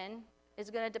reaction is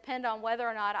going to depend on whether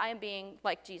or not I am being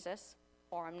like Jesus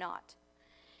or I'm not.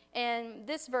 And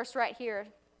this verse right here,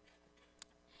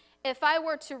 if I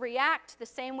were to react the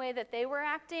same way that they were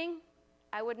acting,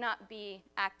 I would not be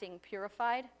acting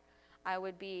purified. I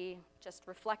would be just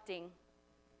reflecting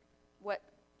what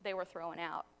they were throwing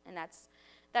out. And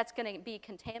that's going to be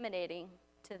contaminating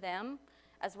to them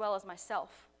as well as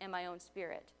myself and my own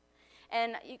spirit.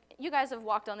 And you guys have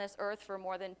walked on this earth for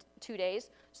more than 2 days,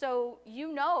 so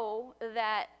you know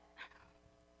that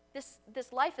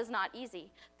this life is not easy.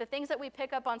 The things that we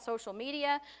pick up on social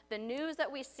media, the news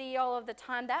that we see all of the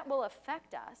time, that will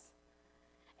affect us.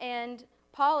 And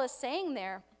Paul is saying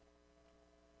there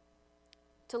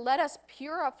to let us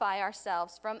purify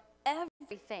ourselves from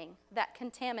everything that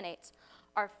contaminates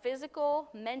our physical,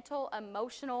 mental,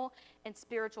 emotional, and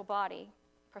spiritual body,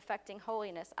 perfecting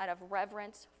holiness out of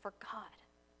reverence for God.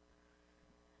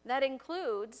 That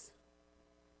includes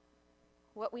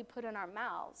what we put in our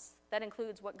mouths. That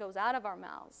includes what goes out of our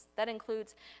mouths. That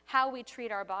includes how we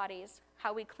treat our bodies,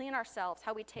 how we clean ourselves,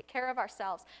 how we take care of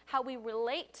ourselves, how we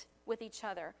relate with each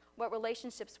other, what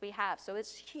relationships we have. So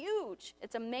it's huge.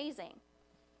 It's amazing.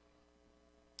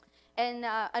 And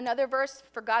another verse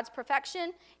for God's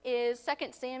perfection is 2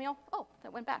 Samuel. Oh,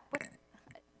 that went back.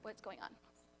 What's going on?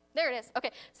 There it is.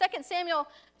 Okay, 2 Samuel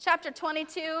chapter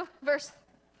 22, verse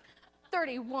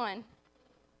 31.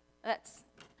 That's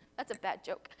a bad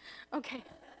joke. Okay.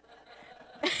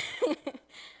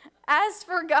 As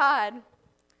for God,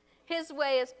 his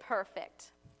way is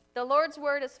perfect. The Lord's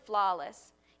word is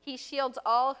flawless. He shields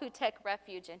all who take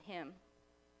refuge in him.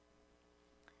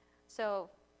 So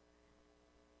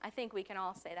I think we can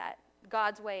all say that.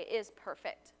 God's way is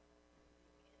perfect.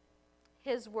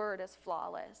 His word is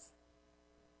flawless.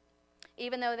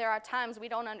 Even though there are times we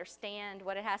don't understand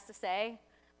what it has to say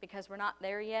because we're not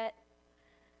there yet,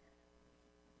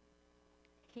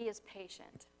 he is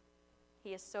patient.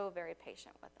 He is so very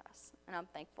patient with us, and I'm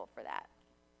thankful for that.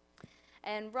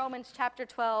 And Romans chapter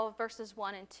 12, verses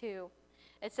 1 and 2,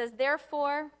 it says,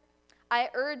 therefore, I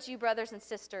urge you, brothers and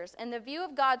sisters, in the view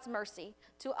of God's mercy,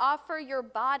 to offer your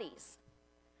bodies,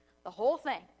 the whole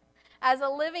thing, as a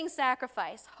living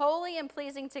sacrifice, holy and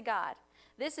pleasing to God.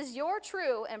 This is your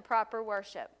true and proper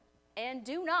worship. And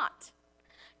do not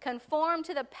conform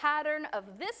to the pattern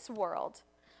of this world,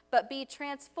 but be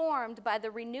transformed by the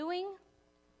renewing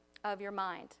of your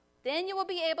mind. Then you will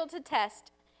be able to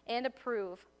test and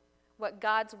approve what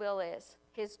God's will is,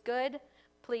 his good,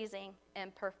 pleasing,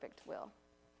 and perfect will.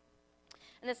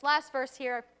 And this last verse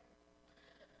here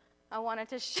I wanted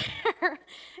to share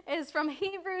is from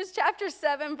Hebrews chapter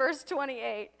 7, verse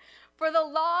 28. For the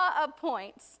law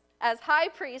appoints as high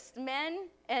priests men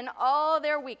in all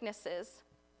their weaknesses,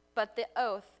 but the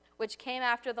oath which came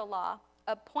after the law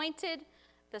appointed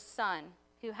the Son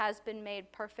who has been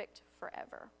made perfect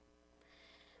forever.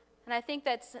 And I think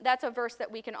that's a verse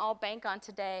that we can all bank on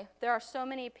today. There are so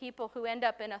many people who end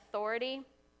up in authority,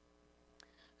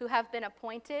 who have been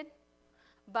appointed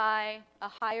by a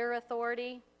higher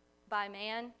authority, by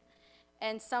man,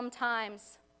 and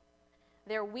sometimes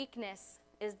their weakness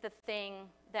is the thing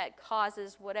that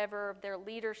causes whatever their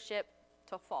leadership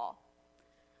to fall.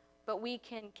 But we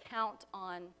can count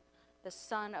on the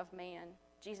Son of Man,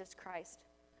 Jesus Christ,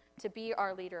 to be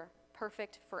our leader,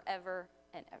 perfect forever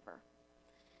and ever.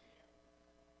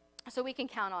 So we can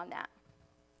count on that.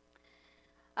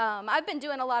 I've been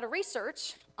doing a lot of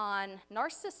research on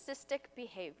narcissistic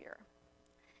behavior.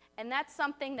 And that's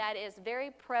something that is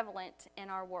very prevalent in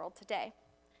our world today.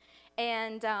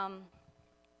 And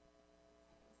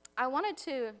I wanted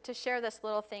to share this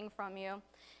little thing from you.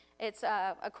 It's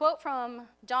a quote from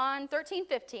John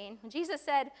 13:15. Jesus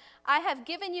said, "I have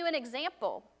given you an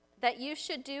example that you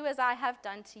should do as I have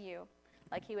done to you,"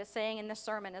 like he was saying in the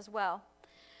sermon as well.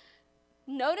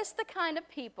 Notice the kind of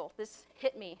people, this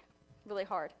hit me really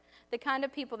hard, the kind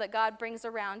of people that God brings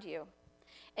around you.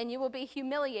 And you will be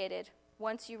humiliated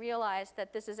once you realize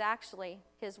that this is actually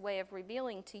his way of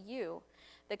revealing to you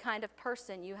the kind of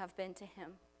person you have been to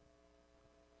him.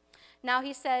 Now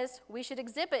he says we should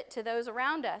exhibit to those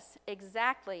around us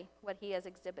exactly what he has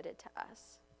exhibited to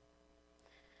us.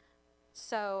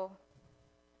 So,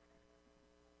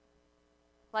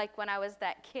 like when I was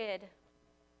that kid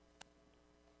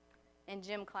in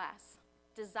gym class,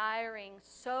 desiring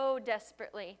so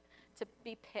desperately to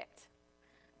be picked.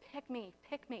 Pick me,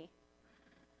 pick me.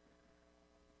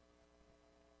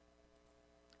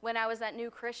 When I was that new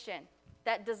Christian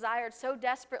that desired so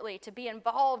desperately to be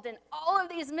involved in all of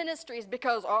these ministries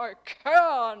because I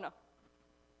can.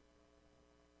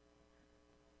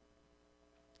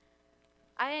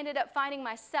 I ended up finding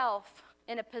myself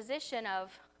in a position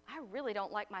of, I really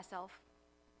don't like myself.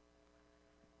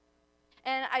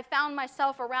 And I found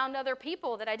myself around other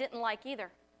people that I didn't like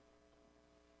either.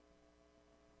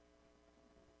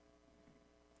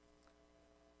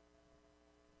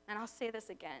 And I'll say this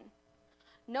again.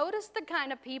 Notice the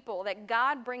kind of people that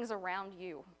God brings around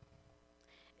you.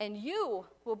 And you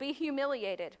will be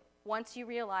humiliated once you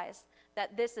realize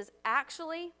that this is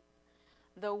actually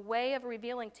the way of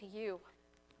revealing to you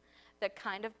the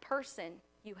kind of person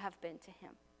you have been to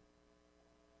him.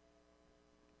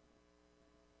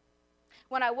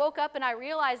 When I woke up and I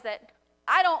realized that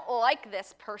I don't like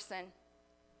this person,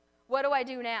 what do I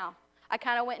do now? I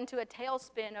kind of went into a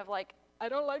tailspin of like, I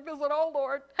don't like this at all,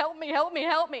 Lord. Help me, help me,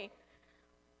 help me.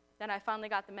 Then I finally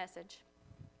got the message.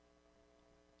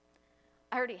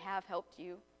 I already have helped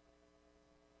you.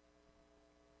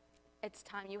 It's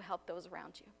time you help those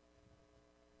around you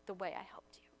the way I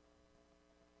helped you.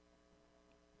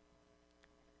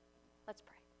 Let's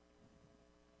pray.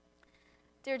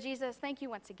 Dear Jesus, thank you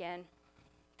once again.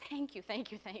 Thank you,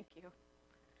 thank you, thank you.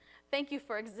 Thank you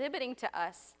for exhibiting to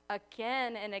us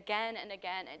again and again and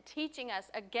again and teaching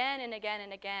us again and again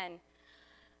and again.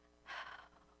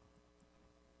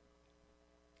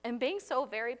 And being so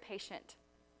very patient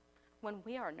when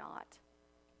we are not.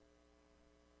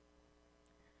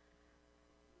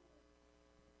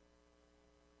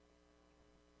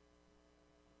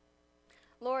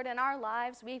 Lord, in our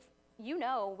lives, we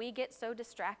get so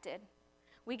distracted.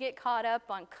 We get caught up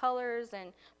on colors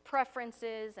and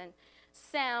preferences and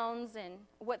sounds and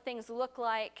what things look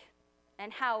like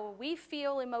and how we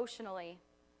feel emotionally.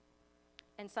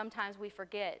 And sometimes we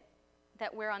forget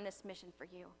that we're on this mission for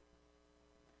you.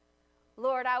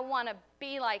 Lord, I want to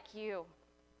be like you.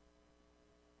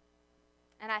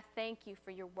 And I thank you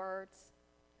for your words.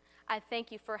 I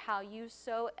thank you for how you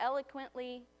so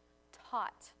eloquently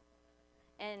taught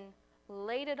and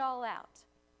laid it all out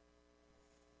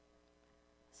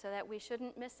so that we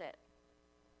shouldn't miss it.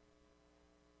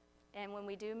 And when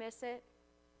we do miss it,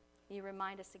 you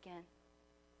remind us again.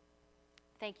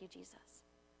 Thank you, Jesus.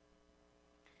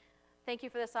 Thank you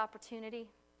for this opportunity,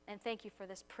 and thank you for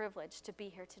this privilege to be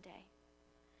here today.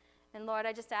 And Lord,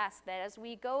 I just ask that as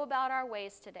we go about our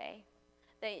ways today,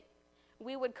 that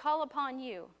we would call upon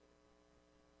you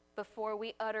before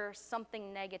we utter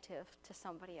something negative to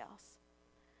somebody else.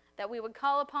 That we would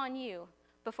call upon you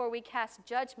before we cast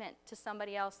judgment to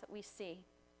somebody else that we see.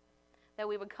 That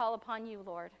we would call upon you,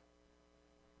 Lord,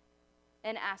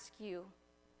 and ask you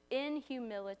in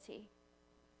humility,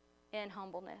 in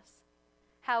humbleness,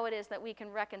 how it is that we can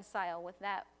reconcile with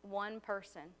that one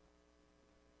person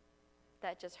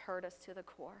that just hurt us to the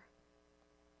core.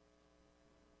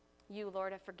 You,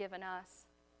 Lord, have forgiven us,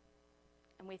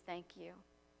 and we thank you.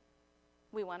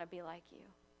 We want to be like you.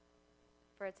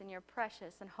 For it's in your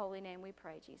precious and holy name we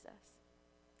pray, Jesus.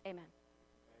 Amen.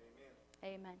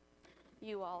 Amen. Amen.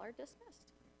 You all are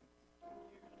dismissed.